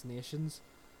the Six Nations,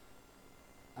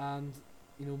 and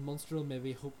Munster will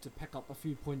maybe hope to pick up a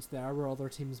few points there where other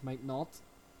teams might not.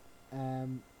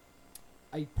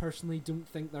 I personally don't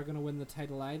think they're going to win the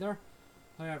title either.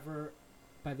 However,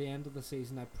 by the end of the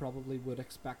season, I probably would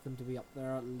expect them to be up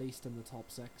there at least in the top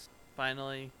 6.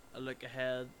 Finally, a look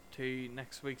ahead to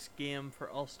next week's game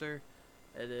for Ulster.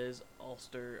 It is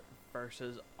Ulster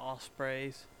versus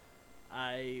Ospreys.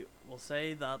 I will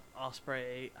say that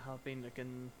Osprey have been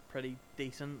looking pretty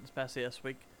decent, especially this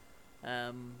week.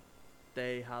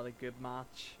 They had a good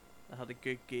match, they had a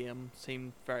good game,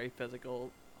 seemed very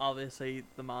physical. Obviously,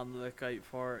 the man to look out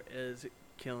for is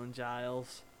Keelan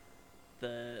Giles,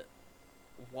 the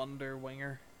wonder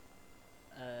winger.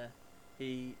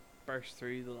 He burst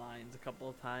through the lines a couple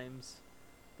of times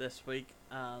this week,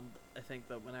 and I think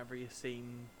that whenever you've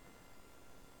seen,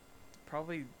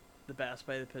 probably the best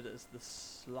way to put it is the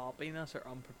sloppiness or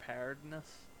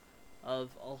unpreparedness of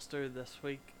Ulster this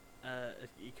week,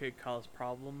 it could cause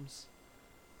problems.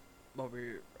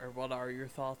 What are your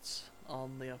thoughts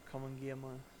on the upcoming game?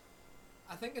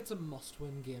 I think it's a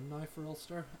must-win game now for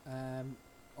Ulster.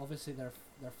 Obviously their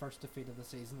first defeat of the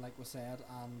season, like we said,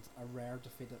 and a rare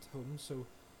defeat at home. So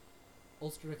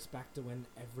Ulster expect to win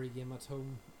every game at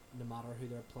home, no matter who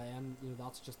they're playing.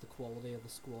 That's just the quality of the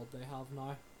squad they have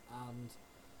now. And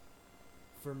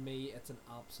for me, it's an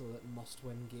absolute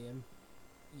must-win game.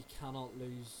 You cannot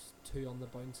lose 2 on the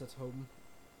bounce at home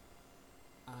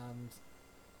and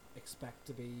expect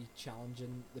to be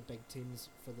challenging the big teams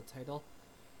for the title.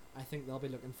 I think they'll be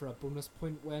looking for a bonus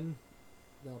point win.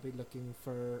 They'll be looking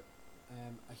for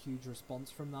a huge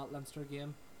response from that Leinster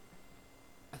game.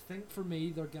 I think for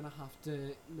me, they're going to have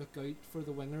to look out for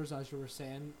the wingers, as you were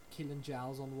saying. Keelan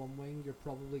Giles on one wing, you're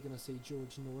probably going to see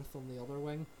George North on the other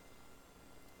wing.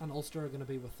 And Ulster are going to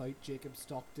be without Jacob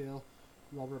Stockdale,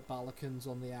 Robert Balakin's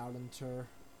on the Ireland tour,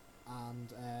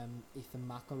 and Ethan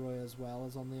McElroy as well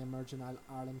as on the emerging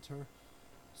Ireland tour.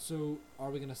 So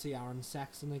are we going to see Aaron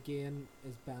Sexton again?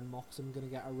 Is Ben Moxon going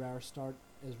to get a rare start?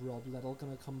 Is Rob Little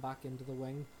going to come back into the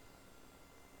wing?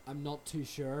 I'm not too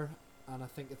sure, and I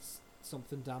think it's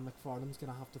something Dan McFarlane's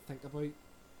going to have to think about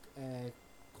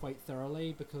quite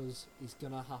thoroughly, because he's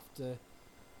going to have to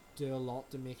do a lot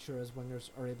to make sure his wingers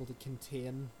are able to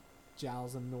contain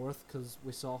Giles and North, because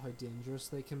we saw how dangerous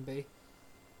they can be,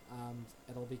 and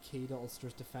it'll be key to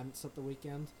Ulster's defence at the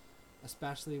weekend,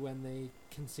 especially when they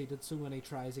conceded so many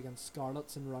tries against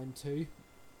Scarlets in round 2,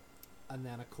 and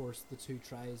then of course the 2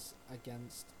 tries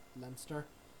against Leinster,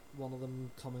 one of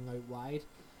them coming out wide.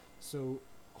 So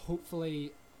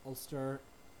hopefully Ulster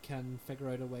can figure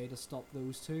out a way to stop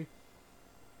those 2.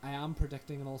 I am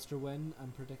predicting an Ulster win.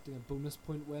 I'm predicting a bonus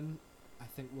point win. I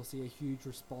think we'll see a huge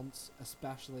response,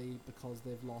 especially because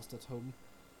they've lost at home,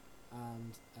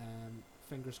 and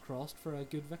fingers crossed for a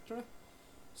good victory.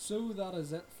 So that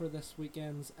is it for this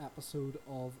weekend's episode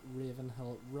of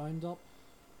Ravenhill Roundup.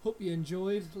 Hope you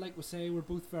enjoyed. Like we say, we're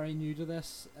both very new to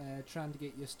this, trying to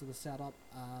get used to the setup,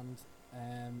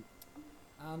 and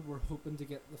we're hoping to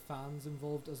get the fans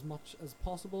involved as much as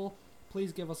possible.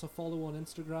 Please give us a follow on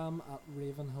Instagram at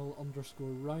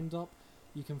Ravenhill_Roundup.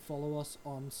 You can follow us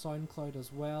on SoundCloud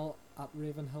as well at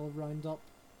Ravenhill Roundup.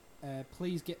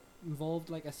 Please get involved,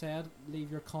 like I said.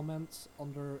 Leave your comments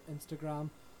under Instagram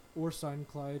or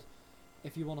SoundCloud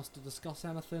if you want us to discuss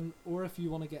anything, or if you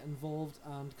want to get involved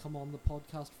and come on the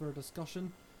podcast for a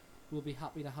discussion. We'll be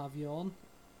happy to have you on.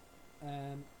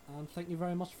 And thank you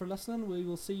very much for listening. We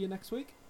will see you next week.